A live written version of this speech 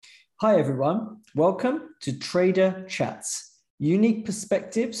Hi, everyone. Welcome to Trader Chats, unique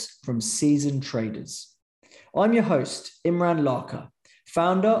perspectives from seasoned traders. I'm your host, Imran Larka,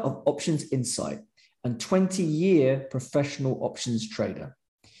 founder of Options Insight and 20-year professional options trader.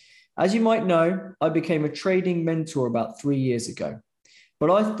 As you might know, I became a trading mentor about 3 years ago, but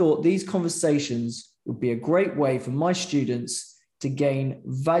I thought these conversations would be a great way for my students to gain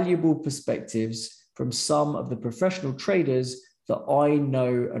valuable perspectives from some of the professional traders that I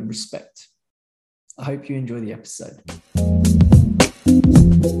know and respect. I hope you enjoy the episode.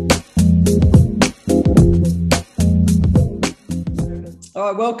 All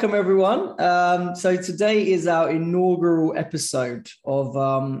right, welcome everyone. So today is our inaugural episode of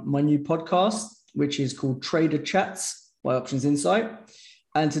my new podcast, which is called Trader Chats by Options Insight.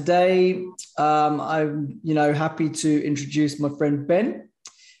 And today I'm happy to introduce my friend Ben,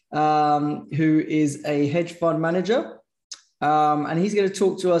 who is a hedge fund manager. And he's going to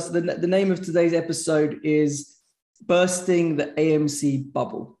talk to us. The name of today's episode is Bursting the AMC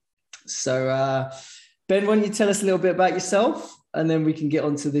Bubble. So, Ben, why don't you tell us a little bit about yourself, and then we can get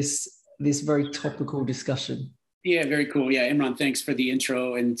onto this very topical discussion. Yeah, very cool. Yeah, Imran, thanks for the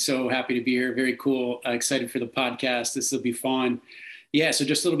intro, and so happy to be here. Very cool. Excited for the podcast. This will be fun. Yeah, so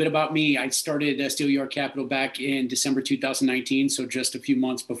just a little bit about me. I started Steel York Capital back in December 2019, so just a few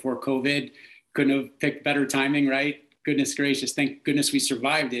months before COVID. Couldn't have picked better timing, right? Goodness gracious, thank goodness we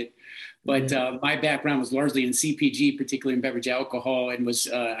survived it. But my background was largely in CPG, particularly in beverage alcohol, and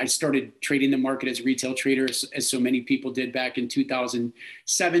I started trading the market as a retail trader, as so many people did back in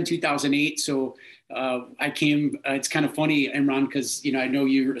 2007, 2008. So I came, it's kind of funny, Imran, because I know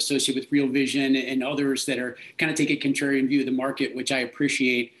you're associated with Real Vision and others that are kind of take a contrarian view of the market, which I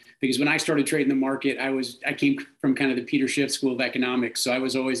appreciate. Because when I started trading the market, I came from kind of the Peter Schiff School of Economics. So I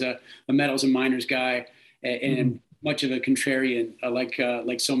was always a metals and miners guy, and much of a contrarian,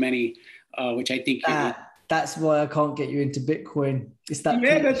 like so many, which I think that's why I can't get you into Bitcoin. It's that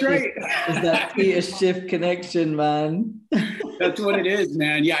that's right. It's that Peter Schiff connection, man. That's what it is,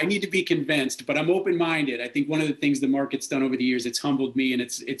 man. Yeah, I need to be convinced, but I'm open-minded. I think one of the things the market's done over the years, it's humbled me and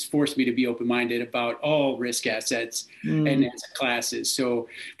it's forced me to be open-minded about all risk assets and asset classes. So,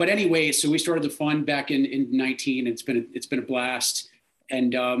 but anyway, so we started the fund back in 19. It's been a blast,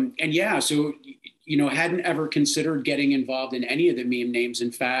 and yeah, so. Hadn't ever considered getting involved in any of the meme names.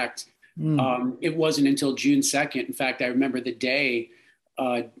 In fact, it wasn't until June 2nd. In fact, I remember the day,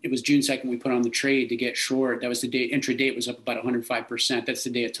 it was June 2nd, we put on the trade to get short. That was the day, intraday was up about 105%. That's the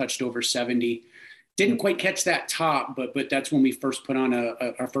day it touched over 70. Didn't quite catch that top, but that's when we first put on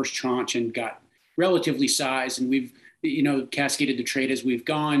our first tranche and got relatively sized. And we've, cascaded the trade as we've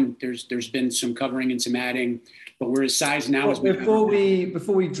gone. There's been some covering and some adding, but we're as sized now as we before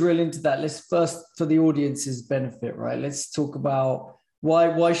we drill into that, let's first, for the audience's benefit, right? Let's talk about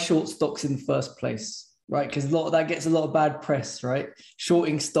why short stocks in the first place, right? Because that gets a lot of bad press, right?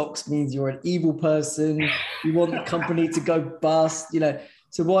 Shorting stocks means you're an evil person. You want the company to go bust,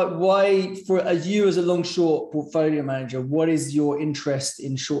 So why as a long short portfolio manager, what is your interest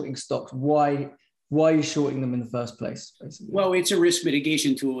in shorting stocks? Why are you shorting them in the first place, basically? Well, it's a risk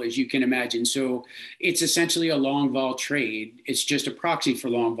mitigation tool, as you can imagine. So it's essentially a long vol trade. It's just a proxy for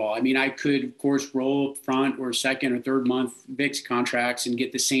long vol. I mean, I could, of course, roll front or second or third month VIX contracts and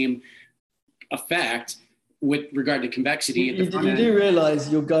get the same effect with regard to convexity. You do realize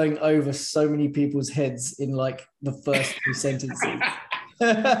you're going over so many people's heads in like the first two sentences.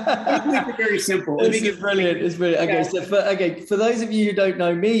 Let's make it very simple. It's brilliant. It's brilliant. Okay, so for those of you who don't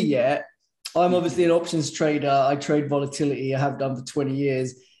know me yet, I'm obviously an options trader. I trade volatility. I have done for 20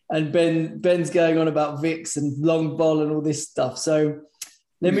 years. And Ben's going on about VIX and long vol and all this stuff. So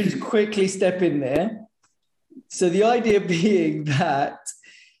let me just quickly step in there. So the idea being that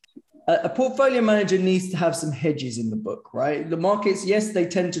a portfolio manager needs to have some hedges in the book, right? The markets, yes, they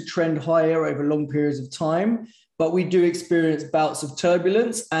tend to trend higher over long periods of time, but we do experience bouts of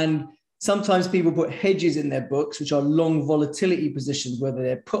turbulence, and sometimes people put hedges in their books, which are long volatility positions, whether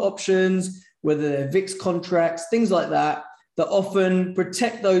they're put options, whether they're VIX contracts, things like that, that often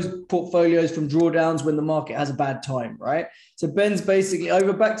protect those portfolios from drawdowns when the market has a bad time, right? So Ben's basically,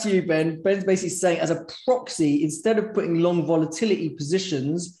 back to you, Ben. Ben's basically saying as a proxy, instead of putting long volatility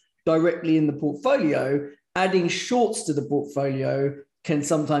positions directly in the portfolio, adding shorts to the portfolio can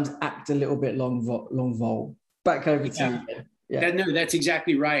sometimes act a little bit long vol. Back over to you. Yeah. No, that's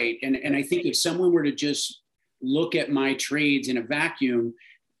exactly right. And I think if someone were to just look at my trades in a vacuum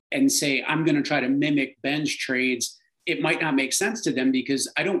and say, I'm going to try to mimic Ben's trades, it might not make sense to them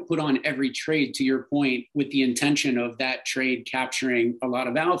because I don't put on every trade, to your point, with the intention of that trade capturing a lot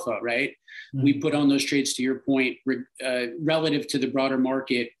of alpha, right? We put on those trades, to your point, relative to the broader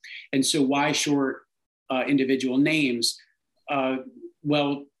market. And so why short individual names?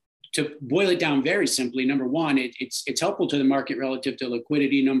 Well, to boil it down very simply, number one, it's helpful to the market relative to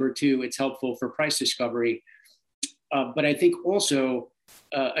liquidity. Number two, it's helpful for price discovery. But I think also,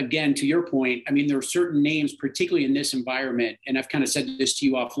 again, to your point, I mean, there are certain names, particularly in this environment, and I've kind of said this to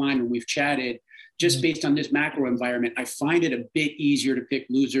you offline when we've chatted, just based on this macro environment, I find it a bit easier to pick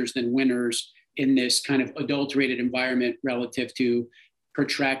losers than winners in this kind of adulterated environment relative to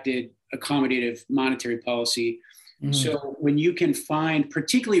protracted accommodative monetary policy. So when you can find,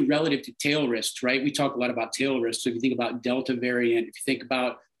 particularly relative to tail risks, right? We talk a lot about tail risks. So if you think about Delta variant, if you think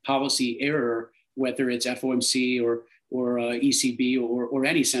about policy error, whether it's FOMC or ECB or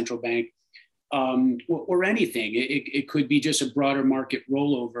any central bank or anything, it could be just a broader market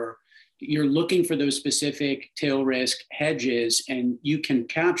rollover. You're looking for those specific tail risk hedges, and you can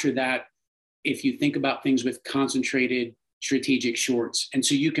capture that if you think about things with concentrated strategic shorts. And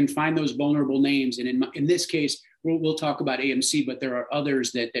so you can find those vulnerable names. And in this case, we'll talk about AMC, but there are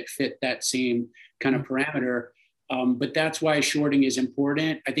others that fit that same kind of parameter. But that's why shorting is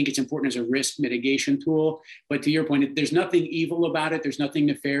important. I think it's important as a risk mitigation tool. But to your point, there's nothing evil about it. There's nothing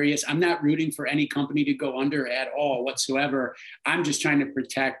nefarious. I'm not rooting for any company to go under at all whatsoever. I'm just trying to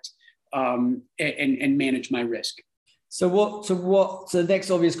protect and manage my risk. So the next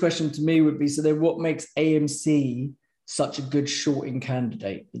obvious question to me would be, so then what makes AMC such a good shorting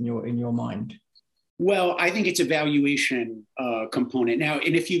candidate in your mind? Well, I think it's a valuation component. Now,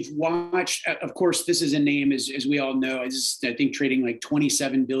 and if you've watched, of course, this is a name, as we all know, is I think trading like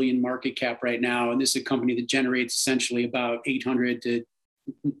 27 billion market cap right now. And this is a company that generates essentially about $850 to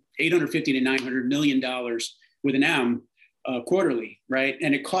 $900 million with an M quarterly, right?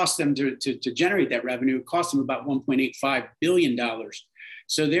 And it costs them to generate that revenue, it costs them about $1.85 billion.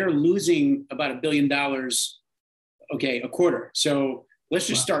 So they're losing about $1 billion, a quarter. So let's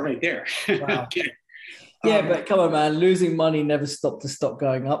just start right there. Wow. Okay. Yeah, but come on, man. Losing money never stopped the stock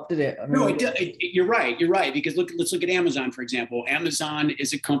going up, did it? I mean, no, you're right. You're right. Because let's look at Amazon, for example. Amazon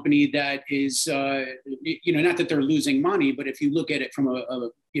is a company that is, not that they're losing money, but if you look at it from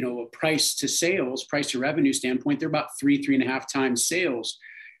a price to sales, price to revenue standpoint, they're about 3.5 times sales.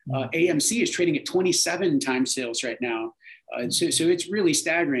 AMC is trading at 27 times sales right now. So it's really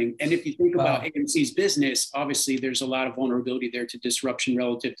staggering. And if you think about AMC's business, obviously there's a lot of vulnerability there to disruption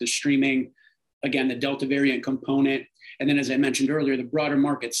relative to streaming. Again, the Delta variant component. And then, as I mentioned earlier, the broader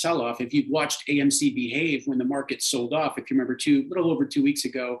market sell-off. If you've watched AMC behave when the market sold off, if you remember a little over 2 weeks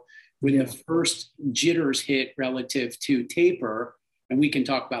ago, when the first jitters hit relative to taper, and we can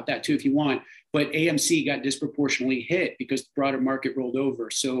talk about that too if you want, but AMC got disproportionately hit because the broader market rolled over.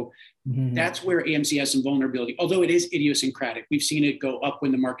 So that's where AMC has some vulnerability, although it is idiosyncratic. We've seen it go up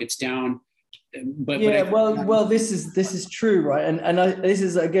when the market's down. Well, this is true, right? And this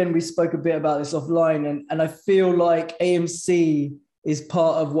is, again, we spoke a bit about this offline, and I feel like AMC is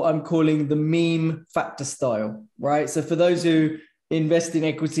part of what I'm calling the meme factor style, right? So for those who invest in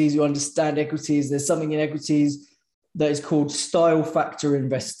equities, who understand equities, there's something in equities that is called style factor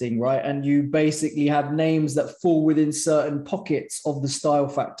investing, right? And you basically have names that fall within certain pockets of the style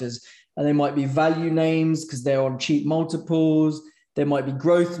factors, and they might be value names because they're on cheap multiples. There might be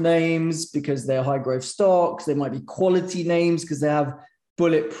growth names because they're high growth stocks. There might be quality names because they have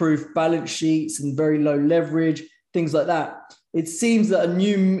bulletproof balance sheets and very low leverage, things like that. It seems that a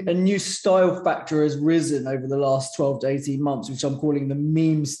new style factor has risen over the last 12 to 18 months, which I'm calling the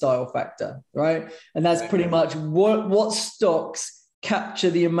meme style factor, right? And that's pretty much what stocks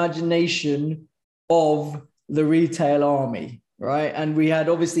capture the imagination of the retail army, right? And we had,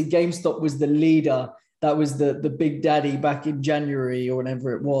 obviously, GameStop was the leader. That was the big daddy back in January or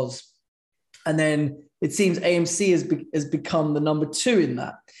whenever it was. And then it seems AMC has become the number 2 in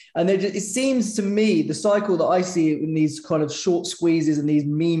that. And it seems to me, the cycle that I see in these kind of short squeezes and these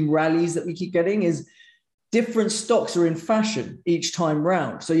meme rallies that we keep getting is different stocks are in fashion each time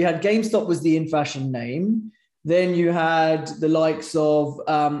round. So you had GameStop was the in fashion name. Then you had the likes of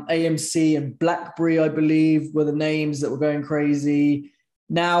AMC and BlackBerry, I believe, were the names that were going crazy.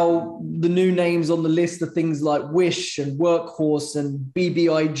 Now, the new names on the list are things like Wish and Workhorse and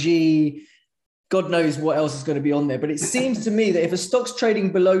BBIG. God knows what else is going to be on there. But it seems to me that if a stock's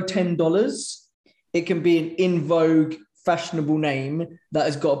trading below $10, it can be an in vogue, fashionable name that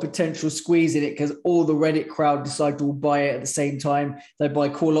has got a potential squeeze in it because all the Reddit crowd decide to all buy it at the same time. They buy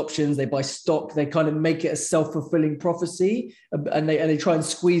call options, they buy stock, they kind of make it a self-fulfilling prophecy, and they try and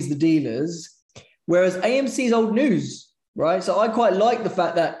squeeze the dealers. Whereas AMC is old news. Right. So I quite like the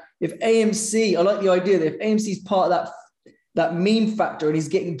fact that I like the idea that if AMC is part of that that meme factor, and he's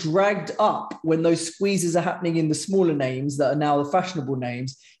getting dragged up when those squeezes are happening in the smaller names that are now the fashionable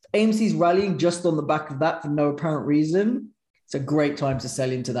names. AMC's rallying just on the back of that for no apparent reason. It's a great time to sell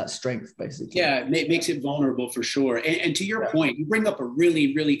into that strength, basically. Yeah, it makes it vulnerable for sure. And to your point, you bring up a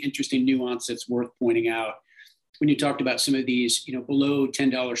really, really interesting nuance that's worth pointing out when you talked about some of these, below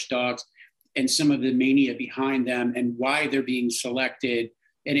 $10 stocks and some of the mania behind them and why they're being selected.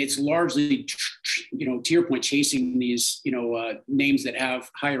 And it's largely, to your point, chasing these, names that have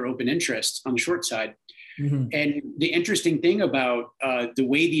higher open interest on the short side. Mm-hmm. And the interesting thing about the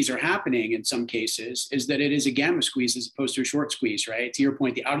way these are happening in some cases is that it is a gamma squeeze as opposed to a short squeeze, right? To your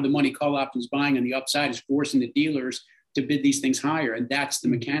point, the out of the money call options buying on the upside is forcing the dealers to bid these things higher. And that's the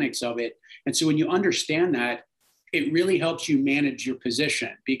mechanics of it. And so when you understand that, it really helps you manage your position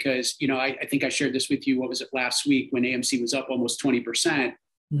because, I think I shared this with you, what was it, last week when AMC was up almost 20%.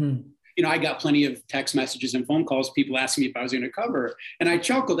 Mm-hmm. I got plenty of text messages and phone calls, people asking me if I was going to cover. And I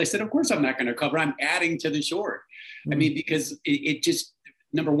chuckled. I said, of course I'm not going to cover. I'm adding to the short. Mm-hmm. I mean, because it just,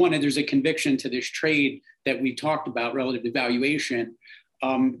 number one, there's a conviction to this trade that we talked about relative to valuation.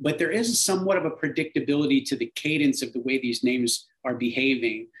 But there is somewhat of a predictability to the cadence of the way these names are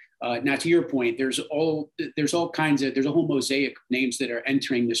behaving. Now, to your point, there's a whole mosaic of names that are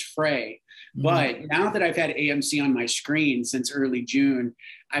entering this fray. Mm-hmm. But now that I've had AMC on my screen since early June,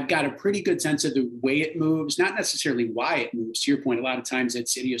 I've got a pretty good sense of the way it moves, not necessarily why it moves. To your point, a lot of times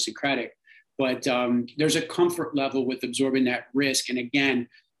it's idiosyncratic, but there's a comfort level with absorbing that risk. And again,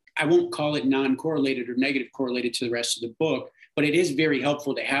 I won't call it non-correlated or negative correlated to the rest of the book, but it is very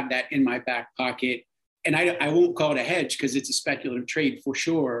helpful to have that in my back pocket. And I won't call it a hedge because it's a speculative trade for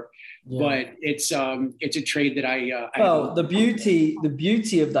sure, but it's a trade that the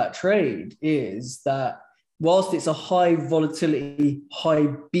beauty of that trade is that whilst it's a high volatility, high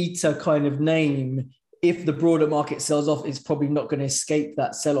beta kind of name, if the broader market sells off, it's probably not going to escape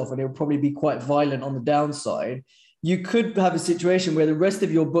that sell-off and it'll probably be quite violent on the downside. You could have a situation where the rest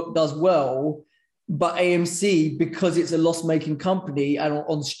of your book does well, but AMC, because it's a loss-making company and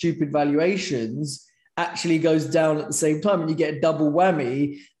on stupid valuations, actually goes down at the same time, and you get a double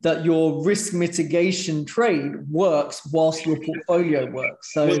whammy that your risk mitigation trade works whilst your portfolio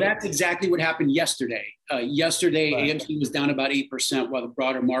works. So that's exactly what happened yesterday. Yesterday, right. AMC was down about 8% while the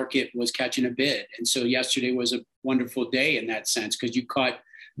broader market was catching a bid. And so yesterday was a wonderful day in that sense because you caught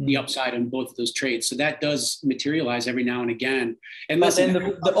the upside in both of those trades. So that does materialize every now and again. And then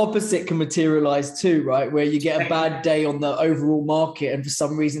the opposite can materialize too, right? Where you get a bad day on the overall market and for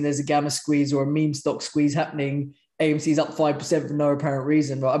some reason there's a gamma squeeze or a meme stock squeeze happening. AMC's up 5% for no apparent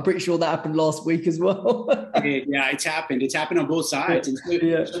reason, right? I'm pretty sure that happened last week as well. Yeah, it's happened. It's happened on both sides. And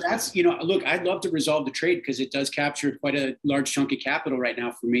so that's, look, I'd love to resolve the trade because it does capture quite a large chunk of capital right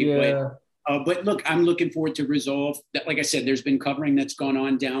now for me. Yeah. But look, I'm looking forward to resolve that. Like I said, there's been covering that's gone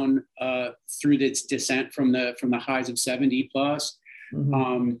on down through its descent from the highs of 70 plus.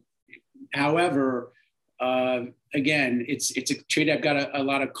 Mm-hmm. However, again, it's a trade I've got a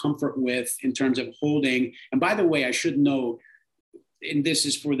lot of comfort with in terms of holding. And by the way, I should note, and this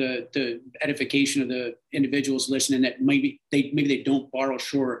is for the edification of the individuals listening, that maybe they don't borrow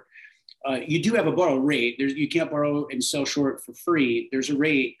short. You do have a borrow rate. You can't borrow and sell short for free. There's a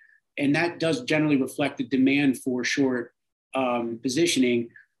rate. And that does generally reflect the demand for short positioning.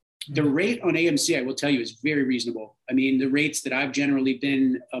 The rate on AMC, I will tell you, is very reasonable. I mean, the rates that I've generally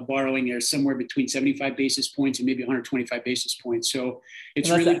been borrowing are somewhere between 75 basis points and maybe 125 basis points. So it's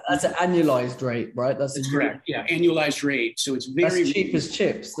that's an annualized rate, right? That's correct. Yeah, annualized rate. So it's very cheap as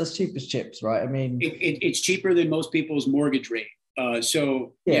chips. That's cheap as chips, right? I mean, it's cheaper than most people's mortgage rate.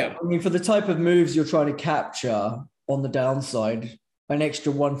 So yeah, I mean, for the type of moves you're trying to capture on the downside, an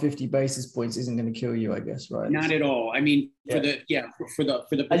extra 150 basis points isn't going to kill you, I guess, right? Not at all. I mean, for the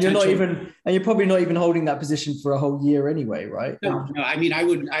potential. And you're probably not even holding that position for a whole year anyway, right? No. I mean,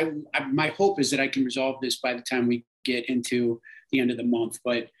 my hope is that I can resolve this by the time we get into the end of the month.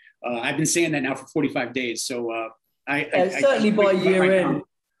 But I've been saying that now for 45 days. So certainly by year end.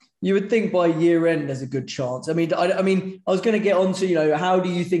 You would think by year end there's a good chance. I mean, I was going to get on to, how do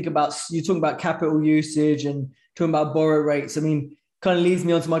you think about, you're talking about capital usage and talking about borrow rates. I mean, kind of leads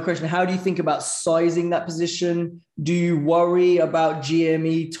me on to my question. How do you think about sizing that position? Do you worry about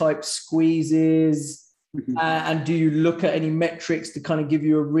GME type squeezes? Mm-hmm. And do you look at any metrics to kind of give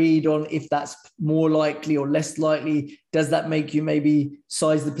you a read on if that's more likely or less likely? Does that make you maybe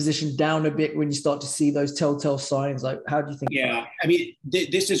size the position down a bit when you start to see those telltale signs? Like, how do you think? Yeah, I mean,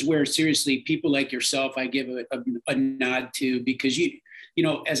 this is where seriously people like yourself, I give a nod to, because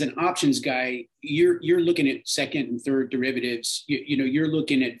as an options guy, you're looking at second and third derivatives. You're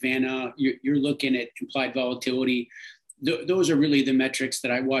looking at VANA. You're looking at implied volatility. those are really the metrics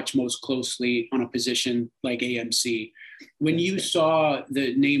that I watch most closely on a position like AMC. When you saw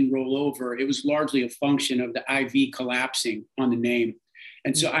the name roll over, it was largely a function of the IV collapsing on the name.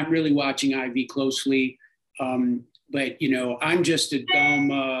 And so I'm really watching IV closely. But, I'm just a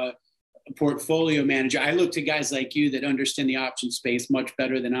dumb portfolio manager. I look to guys like you that understand the option space much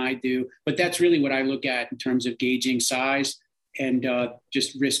better than I do. But that's really what I look at in terms of gauging size and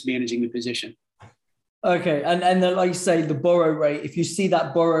just risk managing the position. Okay, and then like you say, the borrow rate. If you see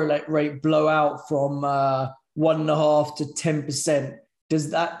that borrow rate blow out from 1.5 to 10%,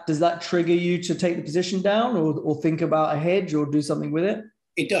 does that trigger you to take the position down, or think about a hedge, or do something with it?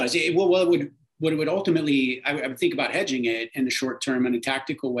 It does. What it would ultimately, I would think about hedging it in the short term in a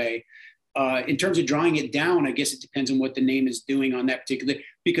tactical way. In terms of drawing it down, I guess it depends on what the name is doing on that particular.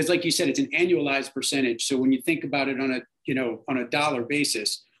 Because, like you said, it's an annualized percentage. So when you think about it on a dollar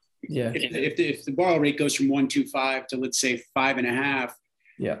basis. Yeah. If the borrow rate goes from 1.25 to, let's say, 5.5,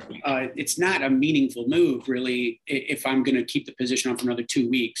 yeah, it's not a meaningful move really if I'm going to keep the position on for another 2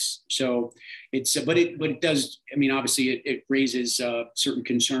 weeks. So but it does. I mean, obviously it raises certain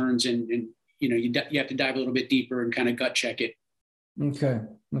concerns, and you have to dive a little bit deeper and kind of gut check it. Okay,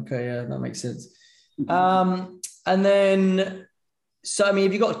 yeah, that makes sense. And then, so I mean,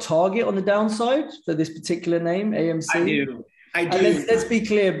 have you got a target on the downside for this particular name, AMC? I do. And let's be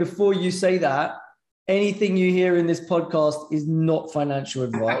clear before you say that. Anything you hear in this podcast is not financial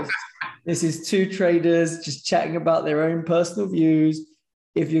advice. This is two traders just chatting about their own personal views.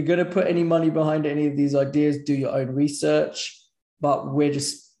 If you're going to put any money behind any of these ideas, do your own research. But we're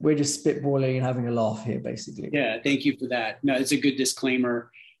just spitballing and having a laugh here, basically. Yeah, thank you for that. No, it's a good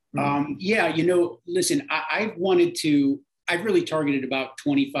disclaimer. Yeah, listen, I've really targeted about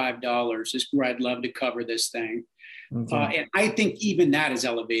 $25 is where I'd love to cover this thing. Okay. And I think even that is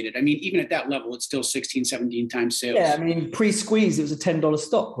elevated. I mean, even at that level, it's still 16, 17 times sales. Yeah, I mean, pre-squeeze, it was a $10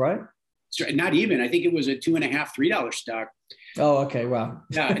 stock, right? Not even. I think it was a $2.5, $3 stock. Oh, okay. Wow.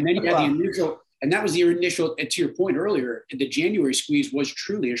 Yeah, and then you had the initial, and that was the initial, and to your point earlier, the January squeeze was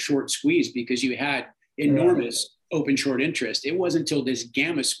truly a short squeeze because you had enormous open short interest. It wasn't until this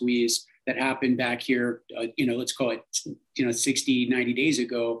gamma squeeze that happened back here, let's call it, 60, 90 days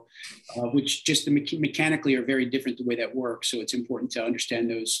ago, which just mechanically are very different the way that works. So it's important to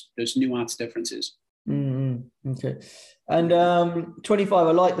understand those nuanced differences. Mm-hmm. Okay. And 25,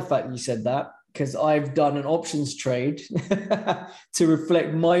 I like the fact that you said that, because I've done an options trade to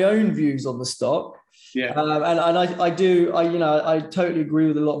reflect my own views on the stock. Yeah. And I totally agree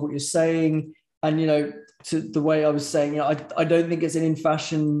with a lot of what you're saying. And, to the way I was saying, I don't think it's an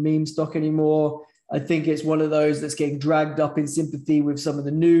in-fashion meme stock anymore. I think it's one of those that's getting dragged up in sympathy with some of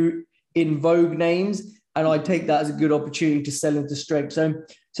the new in vogue names. And I take that as a good opportunity to sell into strength. So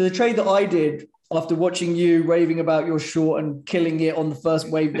the trade that I did after watching you raving about your short and killing it on the first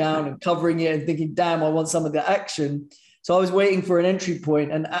wave down and covering it and thinking, damn, I want some of the action. So I was waiting for an entry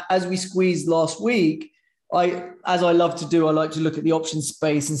point. And as we squeezed last week, as I love to do, I like to look at the option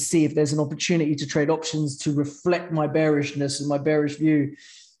space and see if there's an opportunity to trade options to reflect my bearishness and my bearish view.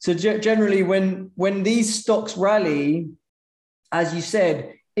 So generally, when these stocks rally, as you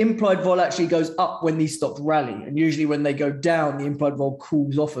said, implied vol actually goes up when these stocks rally. And usually when they go down, the implied vol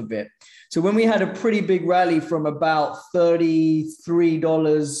cools off a bit. So when we had a pretty big rally from about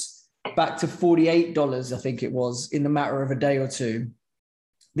 $33 back to $48, I think it was, in the matter of a day or two,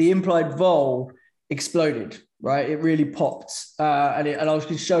 the implied vol exploded, right? It really popped. And I was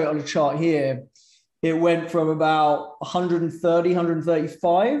going to show it on a chart here. It went from about 130,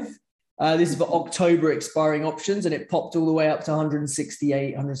 135. This is for October expiring options, and it popped all the way up to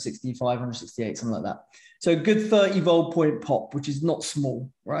 168, 165, 168, something like that. So a good 30 vol point pop, which is not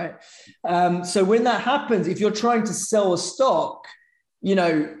small, right? So when that happens, if you're trying to sell a stock,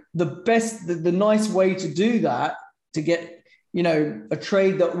 the nice way to do that, to get a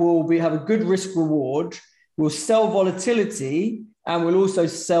trade that will have a good risk reward, will sell volatility, and will also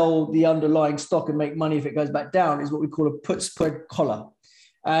sell the underlying stock and make money if it goes back down, is what we call a put spread collar.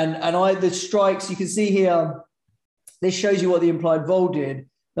 And the strikes, you can see here, this shows you what the implied vol did.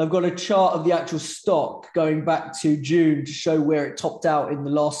 I've got a chart of the actual stock going back to June to show where it topped out in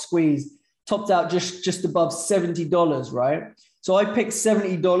the last squeeze. Topped out just above $70, right? So I picked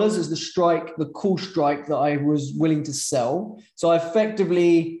 $70 as the strike, the call strike that I was willing to sell. So I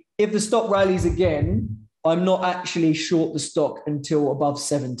effectively, if the stock rallies again, I'm not actually short the stock until above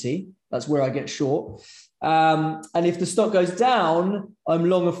 70. That's where I get short. And if the stock goes down, I'm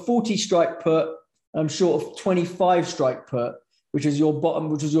long a 40 strike put. I'm short of 25 strike put, which is your bottom,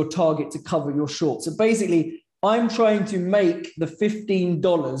 which is your target to cover your short. So basically, I'm trying to make the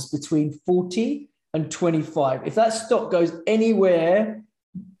 $15 between 40 and 25. If that stock goes anywhere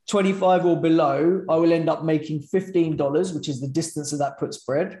 25 or below, I will end up making $15, which is the distance of that put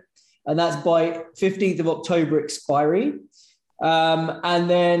spread. And that's by 15th of October expiry. And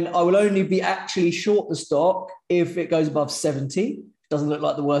then I will only be actually short the stock if it goes above 70. Doesn't look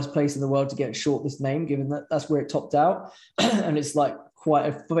like the worst place in the world to get short this name, given that that's where it topped out. And it's like quite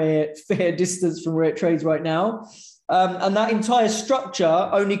a fair distance from where it trades right now. And that entire structure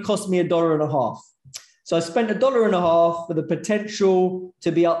only cost me $1.50. So I spent $1.50 for the potential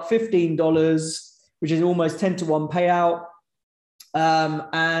to be up $15, which is almost 10 to 1 payout.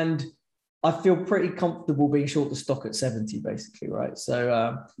 And I feel pretty comfortable being short the stock at 70, basically, right?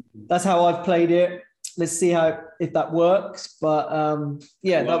 So that's how I've played it. Let's see if that works. But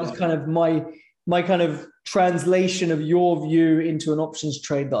yeah, that was kind of my kind of translation of your view into an options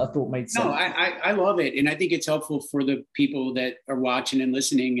trade that I thought made sense. No, I love it. And I think it's helpful for the people that are watching and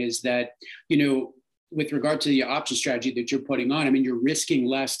listening is that, you know, with regard to the option strategy that you're putting on, I mean, you're risking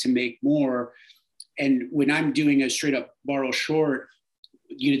less to make more. And when I'm doing a straight up borrow short,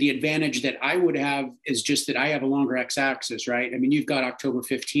 you know, the advantage that I would have is just that I have a longer x-axis, right? I mean, you've got October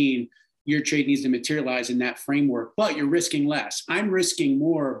 15, your trade needs to materialize in that framework, but you're risking less. I'm risking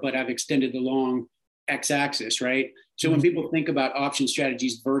more, but I've extended the long x-axis, right? So when people think about option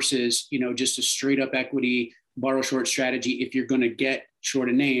strategies versus, you know, just a straight up equity borrow short strategy, if you're going to get short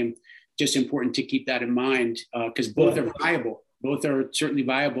a name, just important to keep that in mind because both are viable. Both are certainly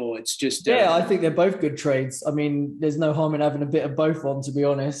viable. It's just yeah, I think they're both good trades. I mean, there's no harm in having a bit of both on, to be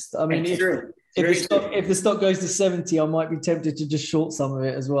honest. I mean, if the stock goes to 70, I might be tempted to just short some of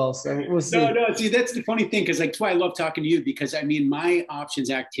it as well. So we'll see. No. See, that's the funny thing because like, that's why I love talking to you because I mean, my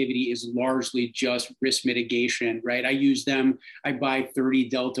options activity is largely just risk mitigation, right? I use them. I buy 30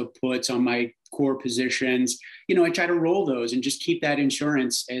 delta puts on my core positions. You know, I try to roll those and just keep that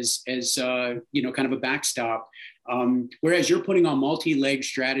insurance as you know, kind of a backstop. Whereas you're putting on multi-leg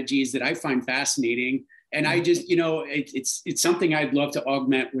strategies that I find fascinating. And I just, you know, it's something I'd love to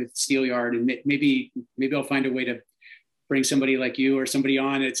augment with Steelyard, and maybe I'll find a way to bring somebody like you or somebody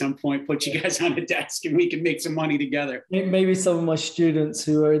on at some point, put you guys on a desk and we can make some money together. Maybe some of my students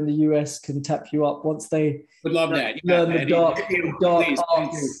who are in the US can tap you up once they would love that. Learn the dark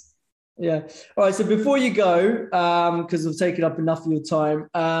arts. Yeah. All right. So before you go, because I've taken up enough of your time,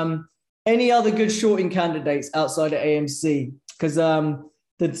 any other good shorting candidates outside of AMC? Because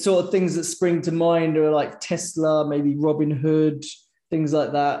the sort of things that spring to mind are like Tesla, maybe Robinhood, things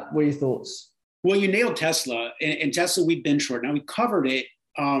like that. What are your thoughts? Well, you nailed Tesla. And Tesla, we've been short. Now we covered it.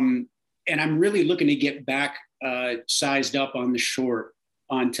 And I'm really looking to get back sized up on the short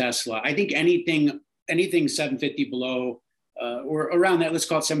on Tesla. I think anything 750 below or around that, let's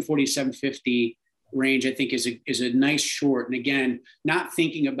call it 740, 750 range, I think is a nice short. And again, not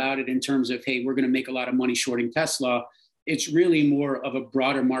thinking about it in terms of, hey, we're going to make a lot of money shorting Tesla. It's really more of a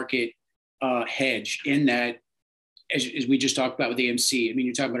broader market hedge in that, as we just talked about with AMC. I mean,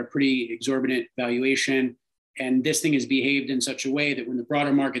 you're talking about a pretty exorbitant valuation, and this thing has behaved in such a way that when the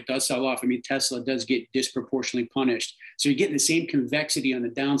broader market does sell off, I mean, Tesla does get disproportionately punished. So you're getting the same convexity on the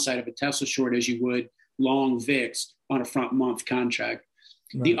downside of a Tesla short as you would long VIX on a front month contract.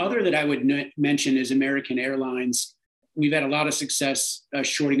 Right. The other that I would mention is American Airlines. We've had a lot of success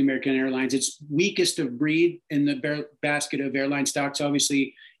shorting American Airlines. It's weakest of breed in the basket of airline stocks,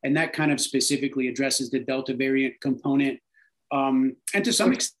 obviously, and that kind of specifically addresses the Delta variant component, and to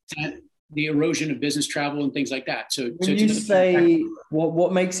some extent, the erosion of business travel and things like that. So, when you say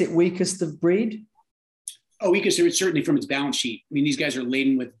what makes it weakest of breed? Oh, weakest certainly from its balance sheet. I mean, these guys are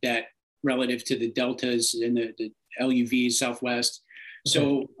laden with debt relative to the Deltas and the LUVs, Southwest.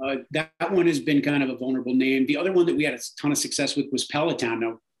 So that one has been kind of a vulnerable name. The other one that we had a ton of success with was Peloton.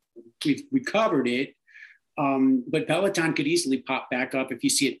 Now, we covered it, but Peloton could easily pop back up. If you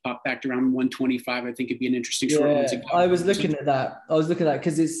see it pop back to around 125, I think it'd be an interesting short. I was looking at that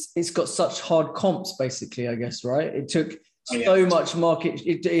because it's got such hard comps, basically, I guess, right? It took so much market.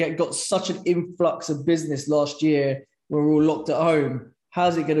 It got such an influx of business last year when we were all locked at home.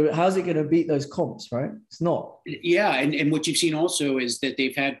 How's it gonna beat those comps, right? It's not. Yeah, and what you've seen also is that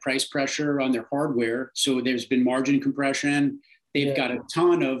they've had price pressure on their hardware, so there's been margin compression. They've got a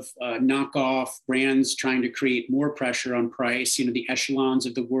ton of knockoff brands trying to create more pressure on price. You know, the Echelons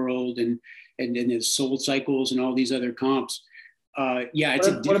of the world and the Soul Cycles and all these other comps. What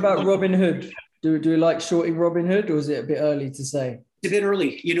about Robinhood? Do we like shorting Robinhood, or is it a bit early to say? It's a bit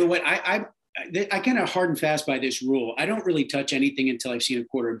early. You know what? I kind of hard and fast by this rule. I don't really touch anything until I've seen a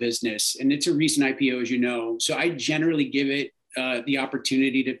quarter of business, and it's a recent IPO, as you know. So I generally give it the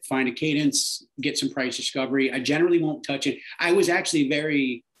opportunity to find a cadence, get some price discovery. I generally won't touch it. I was actually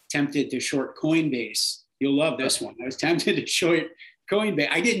very tempted to short Coinbase. You'll love this one. I was tempted to short Coinbase.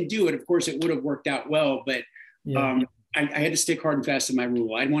 I didn't do it. Of course, it would have worked out well, but I had to stick hard and fast to my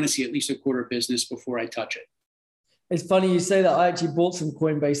rule. I'd want to see at least a quarter business before I touch it. It's funny you say that. I actually bought some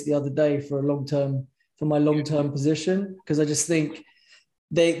Coinbase the other day for my long-term position, because I just think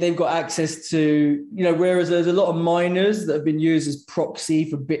they've got access to, whereas there's a lot of miners that have been used as proxy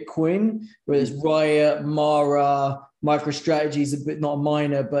for Bitcoin, whether it's Riot, Mara, MicroStrategy is a bit, not a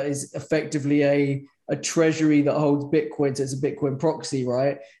miner, but is effectively a treasury that holds Bitcoin. So it's a Bitcoin proxy,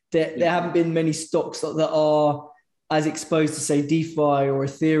 right? There haven't been many stocks that are as exposed to, say, DeFi or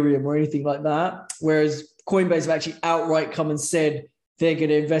Ethereum or anything like that. Whereas Coinbase have actually outright come and said they're going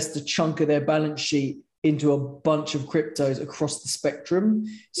to invest a chunk of their balance sheet into a bunch of cryptos across the spectrum.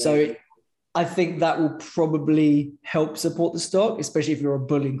 So I think that will probably help support the stock, especially if you're a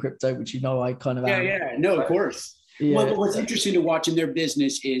bull in crypto, which I kind of am. Yeah, no, of course. Yeah. Well, what's interesting to watch in their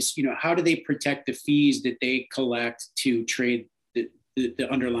business is, how do they protect the fees that they collect to trade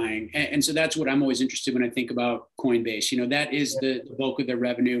the underlying? And so that's what I'm always interested when I think about Coinbase. That is the bulk of their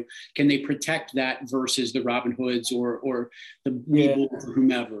revenue. Can they protect that versus the Robinhoods or the Webull or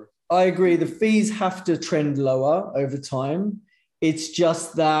whomever? I agree. The fees have to trend lower over time. It's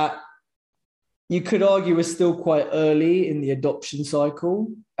just that you could argue we're still quite early in the adoption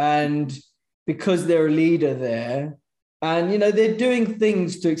cycle. And because they're a leader there, and, they're doing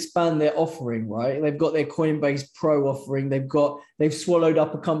things to expand their offering, right? They've got their Coinbase Pro offering. They've swallowed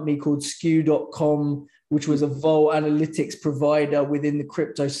up a company called Skew.com, which was a vol analytics provider within the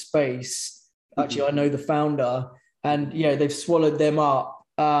crypto space. Actually, I know the founder, and they've swallowed them up.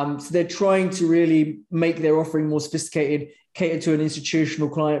 So they're trying to really make their offering more sophisticated, cater to an institutional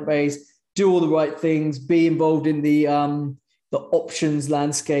client base, do all the right things, be involved in the options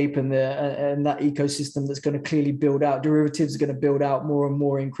landscape and that ecosystem that's going to clearly build out. Derivatives are going to build out more and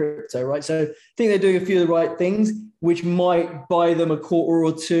more in crypto, right? So I think they're doing a few of the right things, which might buy them a quarter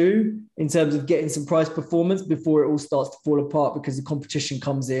or two in terms of getting some price performance before it all starts to fall apart, because the competition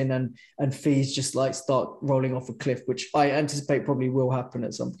comes in and fees just start rolling off a cliff, which I anticipate probably will happen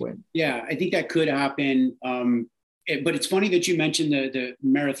at some point. Yeah, I think that could happen. But it's funny that you mentioned the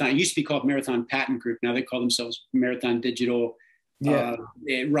Marathon. It used to be called Marathon Patent Group. Now they call themselves Marathon Digital.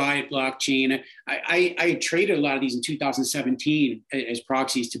 Riot Blockchain. I traded a lot of these in 2017 as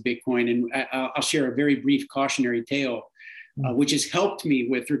proxies to Bitcoin. And I'll share a very brief cautionary tale, which has helped me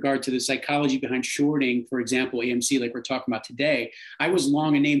with regard to the psychology behind shorting, for example, AMC, like we're talking about today. I was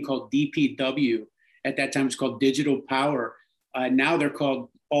long a name called DPW. At that time, it was called Digital Power. Now they're called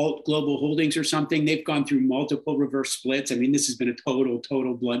Alt Global Holdings or something. They've gone through multiple reverse splits. I mean, this has been a total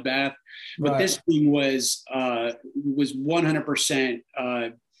bloodbath. But this thing was 100%,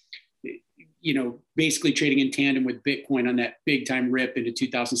 basically trading in tandem with Bitcoin on that big time rip into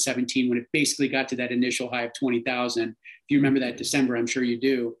 2017, when it basically got to that initial high of 20,000. If you remember that December, I'm sure you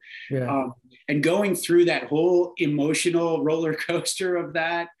do. Yeah. And going through that whole emotional roller coaster of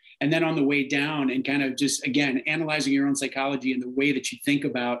that, and then on the way down, and kind of just, again, analyzing your own psychology and the way that you think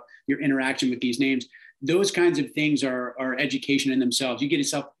about your interaction with these names, those kinds of things are education in themselves. You get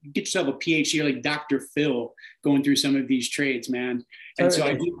yourself a PhD, like Dr. Phil, going through some of these trades, man. And so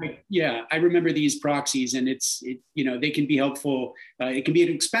I remember these proxies, and they can be helpful. It can be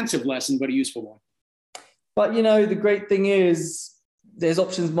an expensive lesson, but a useful one. But, the great thing is, there's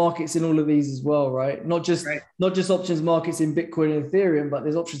options markets in all of these as well, right? Not just options markets in Bitcoin and Ethereum, but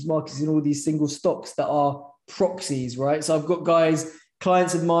there's options markets in all these single stocks that are proxies, right? So I've got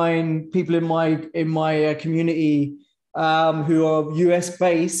clients of mine, people in my community who are US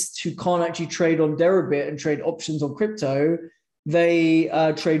based, who can't actually trade on Deribit and trade options on crypto. They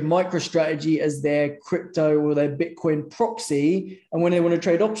trade MicroStrategy as their crypto or their Bitcoin proxy. And when they want to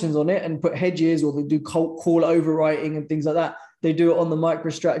trade options on it and put hedges, or they do call overwriting and things like that, they do it on the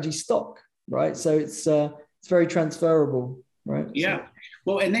MicroStrategy stock, right? So it's very transferable, right? Yeah. So.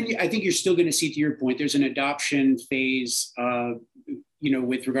 Well, and then I think you're still going to see, to your point, there's an adoption phase,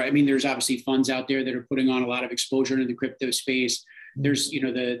 with regard. I mean, there's obviously funds out there that are putting on a lot of exposure into the crypto space. There's,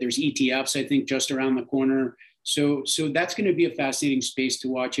 there's ETFs, I think, just around the corner. So that's going to be a fascinating space to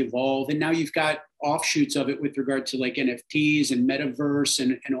watch evolve. And now you've got offshoots of it with regard to like NFTs and metaverse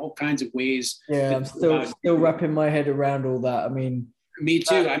and all kinds of ways. Yeah, I'm still wrapping my head around all that. I mean, me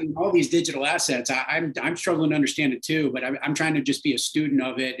too. I mean, all these digital assets, I'm struggling to understand it too, but I'm trying to just be a student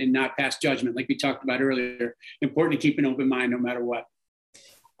of it and not pass judgment, like we talked about earlier. Important to keep an open mind no matter what.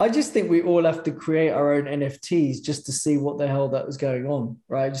 I just think we all have to create our own NFTs just to see what the hell that was going on,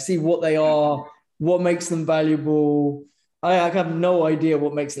 right? To see what they are, what makes them valuable. I have no idea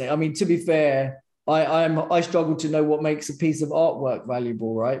what makes them. I mean, to be fair, I struggle to know what makes a piece of artwork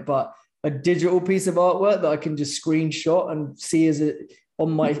valuable, right? But a digital piece of artwork that I can just screenshot and see as it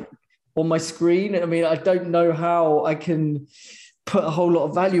on my screen. I mean, I don't know how I can put a whole lot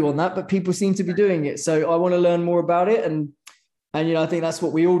of value on that, but people seem to be doing it. So I want to learn more about it. And I think that's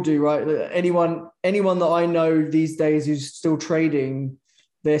what we all do, right? Anyone that I know these days who's still trading,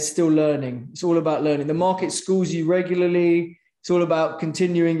 they're still learning. It's all about learning. The market schools you regularly. It's all about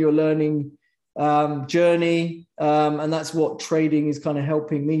continuing your learning journey. And that's what trading is kind of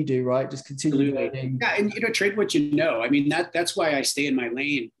helping me do, right? Just continue learning. Yeah. And, trade what you know. I mean, that's why I stay in my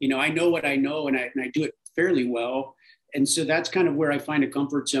lane. I know what I know, and I do it fairly well. And so that's kind of where I find a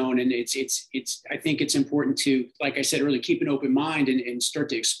comfort zone. And I think it's important to, like I said earlier, keep an open mind and start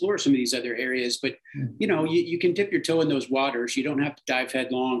to explore some of these other areas. But, you can dip your toe in those waters. You don't have to dive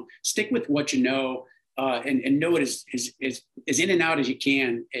headlong. Stick with what you know, and know it as in and out as you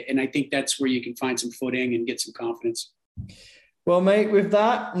can. And I think that's where you can find some footing and get some confidence. Well, mate, with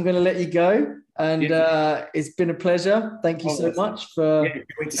that, I'm going to let you go. And it's been a pleasure. Thank you so much for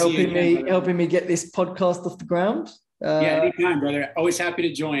helping me get this podcast off the ground. Anytime, brother. Always happy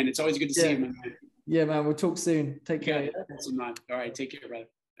to join. It's always good to see you, man. Yeah, man. We'll talk soon. Take care. All right. Take care, brother.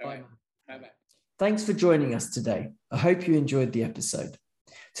 All right. Bye-bye. Thanks for joining us today. I hope you enjoyed the episode.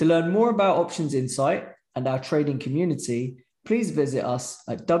 To learn more about Options Insight and our trading community, please visit us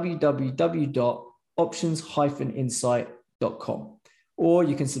at www.options-insight.com, or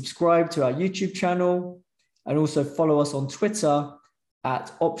you can subscribe to our YouTube channel and also follow us on Twitter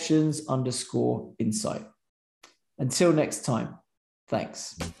at options_insight. Until next time,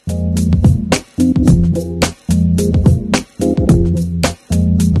 thanks.